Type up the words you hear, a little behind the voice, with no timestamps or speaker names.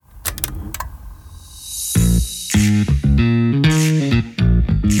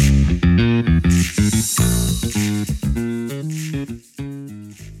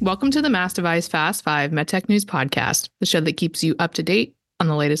Welcome to the MassDevice Fast Five medtech news podcast, the show that keeps you up to date on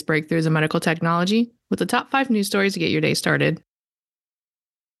the latest breakthroughs in medical technology with the top 5 news stories to get your day started.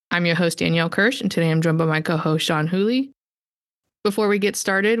 I'm your host, Danielle Kirsh, and today I'm joined by my co-host, Sean Whooley. Before we get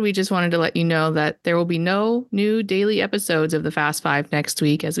started, we just wanted to let you know that there will be no new daily episodes of the Fast Five next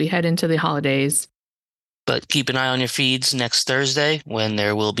week as we head into the holidays. But keep an eye on your feeds next Thursday when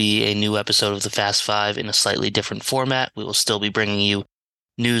there will be a new episode of the Fast Five in a slightly different format. We will still be bringing you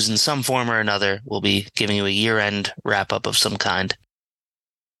news in some form or another. We'll be giving you a year-end wrap-up of some kind.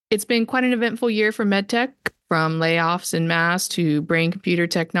 It's been quite an eventful year for medtech, from layoffs en masse to brain-computer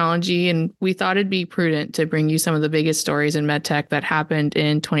technology, and we thought it'd be prudent to bring you some of the biggest stories in medtech that happened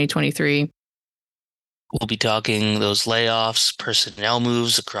in 2023. We'll be talking those layoffs, personnel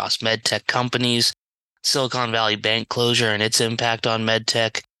moves across medtech companies, Silicon Valley Bank closure and its impact on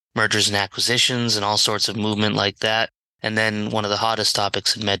medtech, mergers and acquisitions, and all sorts of movement like that. And then one of the hottest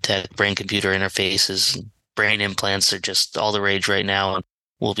topics in medtech, brain-computer interfaces. Brain implants are just all the rage right now, and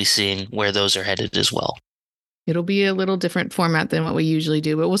we'll be seeing where those are headed as well. It'll be a little different format than what we usually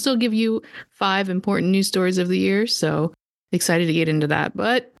do, but we'll still give you 5 important news stories of the year, so excited to get into that.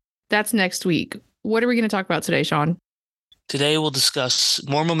 But that's next week. What are we going to talk about today, Sean? Today, we'll discuss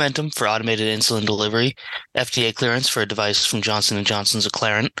more momentum for automated insulin delivery, FDA clearance for a device from Johnson & Johnson's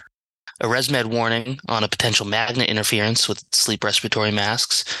Acclarent, a ResMed warning on a potential magnet interference with sleep respiratory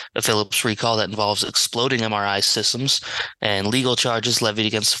masks, a Philips recall that involves exploding MRI systems, and legal charges levied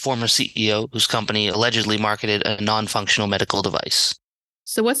against the former CEO whose company allegedly marketed a non-functional medical device.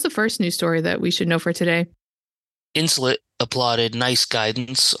 So what's the first news story that we should know for today? Insulet applauded NICE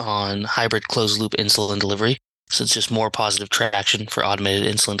guidance on hybrid closed-loop insulin delivery. So it's just more positive traction for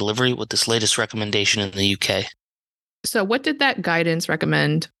automated insulin delivery with this latest recommendation in the UK. So what did that guidance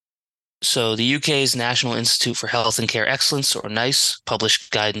recommend? So the UK's National Institute for Health and Care Excellence, or NICE, published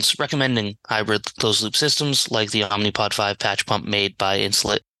guidance recommending hybrid closed-loop systems like the Omnipod 5 patch pump made by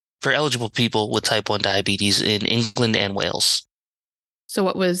Insulet for eligible people with type 1 diabetes in England and Wales. So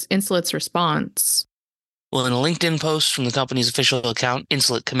what was Insulet's response? Well, in a LinkedIn post from the company's official account,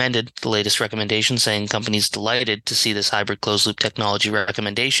 Insulet commended the latest recommendation, saying companies delighted to see this hybrid closed-loop technology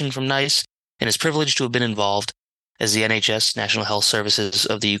recommendation from NICE and is privileged to have been involved as the NHS, National Health Services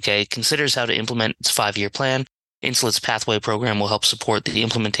of the UK, considers how to implement its 5-year plan. Insulet's Pathway program will help support the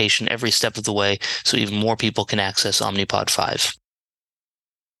implementation every step of the way so even more people can access Omnipod 5.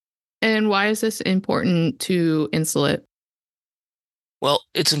 And why is this important to Insulet? Well,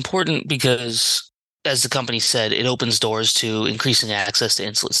 it's important because, as the company said, it opens doors to increasing access to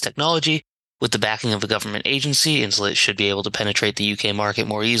Insulet's technology. With the backing of a government agency, Insulet should be able to penetrate the UK market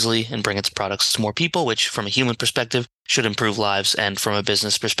more easily and bring its products to more people, which from a human perspective should improve lives, and from a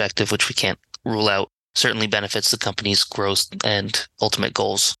business perspective, which we can't rule out, certainly benefits the company's growth and ultimate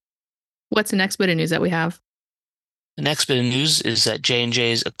goals. What's the next bit of news that we have? The next bit of news is that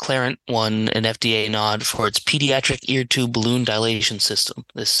J&J's Acclarent won an FDA nod for its pediatric ear tube balloon dilation system.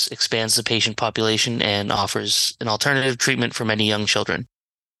 This expands the patient population and offers an alternative treatment for many young children.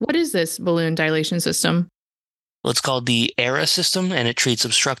 What is this balloon dilation system? Well, it's called the ERA system, and it treats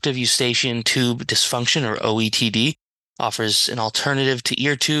obstructive eustachian tube dysfunction, or OETD, offers an alternative to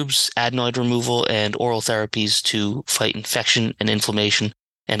ear tubes, adenoid removal, and oral therapies to fight infection and inflammation.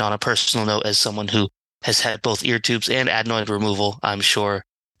 And on a personal note, as someone who has had both ear tubes and adenoid removal, I'm sure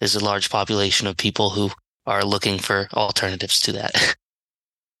there's a large population of people who are looking for alternatives to that.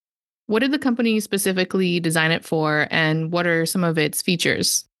 What did the company specifically design it for, and what are some of its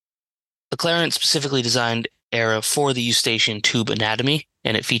features? Acclarent specifically designed ERA for the eustachian tube anatomy,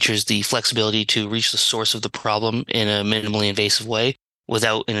 and it features the flexibility to reach the source of the problem in a minimally invasive way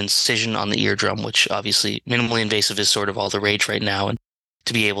without an incision on the eardrum, which obviously minimally invasive is sort of all the rage right now, and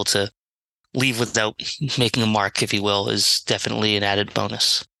to be able to leave without making a mark, if you will, is definitely an added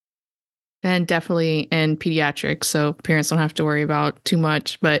bonus. And definitely in pediatrics, so parents don't have to worry about too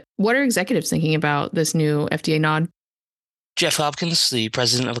much. But what are executives thinking about this new FDA nod? Jeff Hopkins, the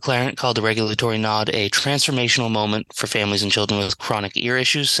president of Acclarent, called the regulatory nod a transformational moment for families and children with chronic ear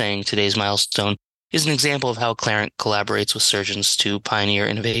issues, saying today's milestone is an example of how Acclarent collaborates with surgeons to pioneer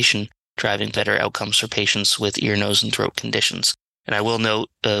innovation, driving better outcomes for patients with ear, nose, and throat conditions. And I will note,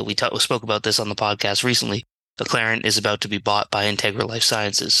 we spoke about this on the podcast recently, Acclarent is about to be bought by Integra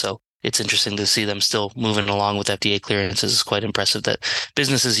Lifesciences, so it's interesting to see them still moving along with FDA clearances. It's quite impressive that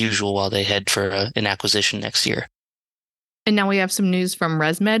business as usual while they head for an acquisition next year. And now we have some news from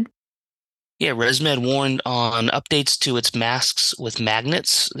ResMed. Yeah, ResMed warned on updates to its masks with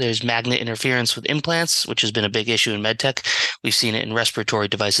magnets. There's magnet interference with implants, which has been a big issue in medtech. We've seen it in respiratory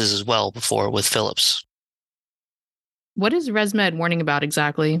devices as well before with Philips. What is ResMed warning about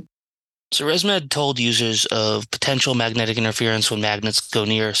exactly? So ResMed told users of potential magnetic interference when magnets go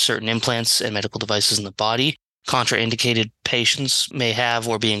near certain implants and medical devices in the body. Contraindicated patients may have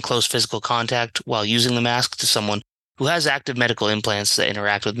or be in close physical contact while using the mask to someone who has active medical implants that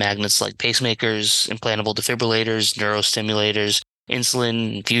interact with magnets like pacemakers, implantable defibrillators, neurostimulators,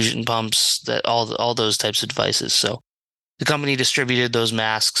 insulin, infusion pumps, that all those types of devices. So the company distributed those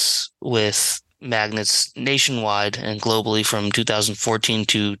masks with magnets nationwide and globally from 2014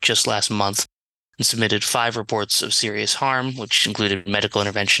 to just last month and submitted 5 reports of serious harm, which included medical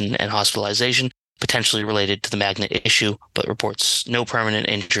intervention and hospitalization, potentially related to the magnet issue, but reports no permanent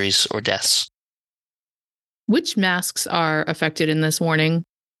injuries or deaths. Which masks are affected in this warning?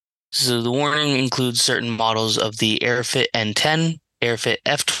 So the warning includes certain models of the AirFit N10, AirFit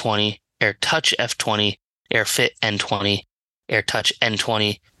F20, AirTouch F20, AirFit N20, AirTouch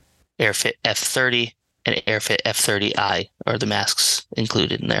N20, AirFit F30, and AirFit F30i are the masks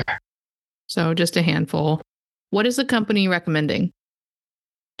included in there. So just a handful. What is the company recommending?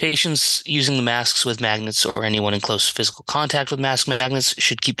 Patients using the masks with magnets or anyone in close physical contact with mask magnets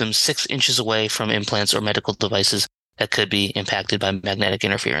should keep them 6 inches away from implants or medical devices that could be impacted by magnetic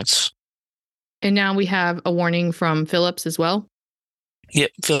interference. And now we have a warning from Philips as well.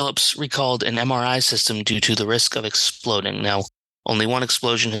 Yep, Philips recalled an MRI system due to the risk of exploding. Now, only one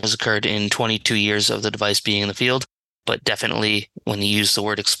explosion has occurred in 22 years of the device being in the field, but definitely when you use the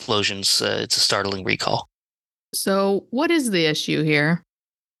word explosions, it's a startling recall. So what is the issue here?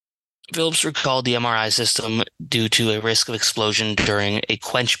 Philips recalled the MRI system due to a risk of explosion during a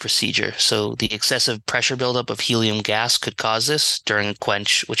quench procedure. So the excessive pressure buildup of helium gas could cause this during a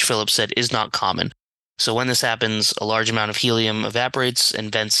quench, which Philips said is not common. So when this happens, a large amount of helium evaporates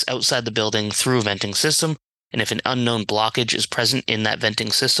and vents outside the building through a venting system. And if an unknown blockage is present in that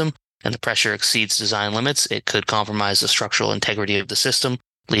venting system and the pressure exceeds design limits, it could compromise the structural integrity of the system,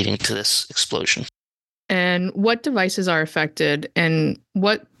 leading to this explosion. And what devices are affected, and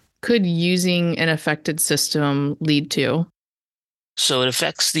what could using an affected system lead to? So it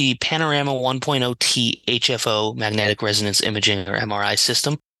affects the Panorama 1.0T HFO magnetic resonance imaging or MRI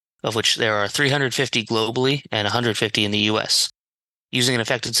system, of which there are 350 globally and 150 in the US. Using an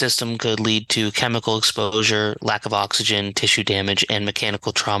affected system could lead to chemical exposure, lack of oxygen, tissue damage, and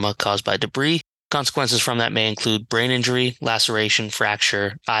mechanical trauma caused by debris. Consequences from that may include brain injury, laceration,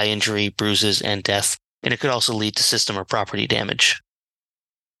 fracture, eye injury, bruises, and death. And it could also lead to system or property damage.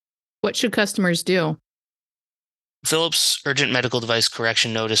 What should customers do? Philips' urgent medical device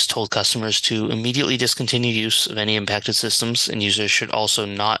correction notice told customers to immediately discontinue use of any impacted systems, and users should also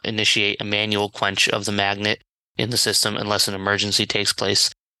not initiate a manual quench of the magnet in the system unless an emergency takes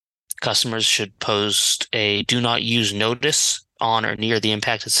place. Customers should post a do not use notice on or near the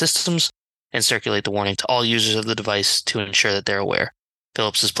impacted systems and circulate the warning to all users of the device to ensure that they're aware.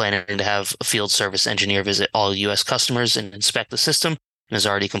 Philips is planning to have a field service engineer visit all U.S. customers and inspect the system, and has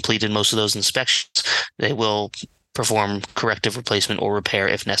already completed most of those inspections. They will perform corrective replacement or repair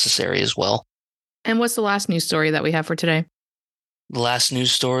if necessary as well. And what's the last news story that we have for today? The last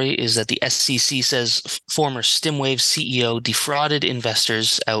news story is that the SEC says former Stimwave CEO defrauded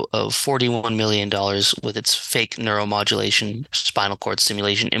investors out of $41 million with its fake neuromodulation spinal cord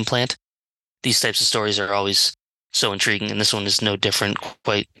stimulation implant. These types of stories are always so intriguing, and this one is no different.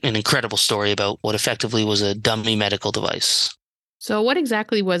 Quite an incredible story about what effectively was a dummy medical device. So what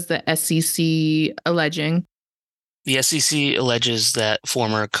exactly was the SEC alleging? The SEC alleges that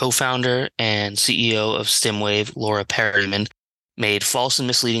former co-founder and CEO of Stimwave, Laura Perryman, made false and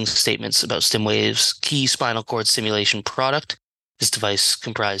misleading statements about Stimwave's key spinal cord stimulation product. This device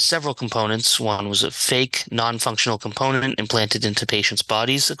comprised several components. One was a fake, non-functional component implanted into patients'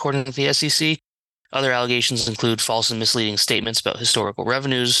 bodies, according to the SEC. Other allegations include false and misleading statements about historical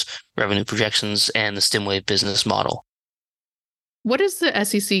revenues, revenue projections, and the Stimwave business model. What is the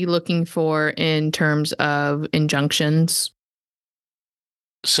SEC looking for in terms of injunctions?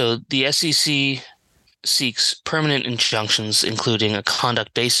 So the SEC seeks permanent injunctions, including a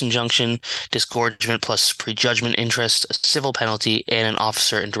conduct-based injunction, disgorgement plus prejudgment interest, a civil penalty, and an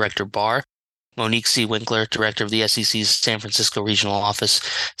officer and director bar. Monique C. Winkler, director of the SEC's San Francisco regional office,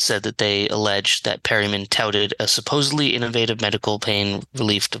 said that they alleged that Perryman touted a supposedly innovative medical pain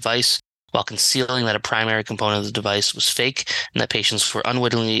relief device while concealing that a primary component of the device was fake and that patients were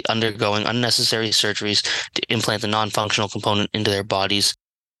unwittingly undergoing unnecessary surgeries to implant the non-functional component into their bodies.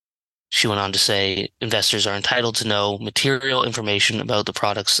 She went on to say investors are entitled to know material information about the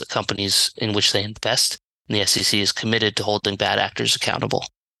products of companies in which they invest, and the SEC is committed to holding bad actors accountable.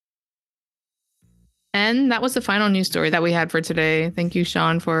 And that was the final news story that we had for today. Thank you,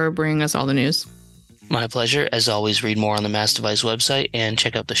 Sean, for bringing us all the news. My pleasure. As always, read more on the MassDevice website and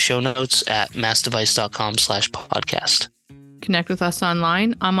check out the show notes at massdevice.com/podcast. Connect with us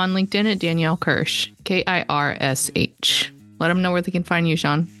online. I'm on LinkedIn at Danielle Kirsh, Kirsh. Let them know where they can find you,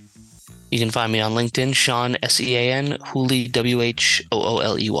 Sean. You can find me on LinkedIn, Sean, Sean, Whooley,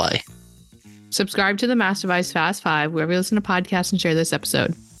 Whooley. Subscribe to the MassDevice Fast Five wherever you listen to podcasts and share this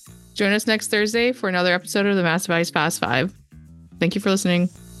episode. Join us next Thursday for another episode of the MassDevice Fast Five. Thank you for listening.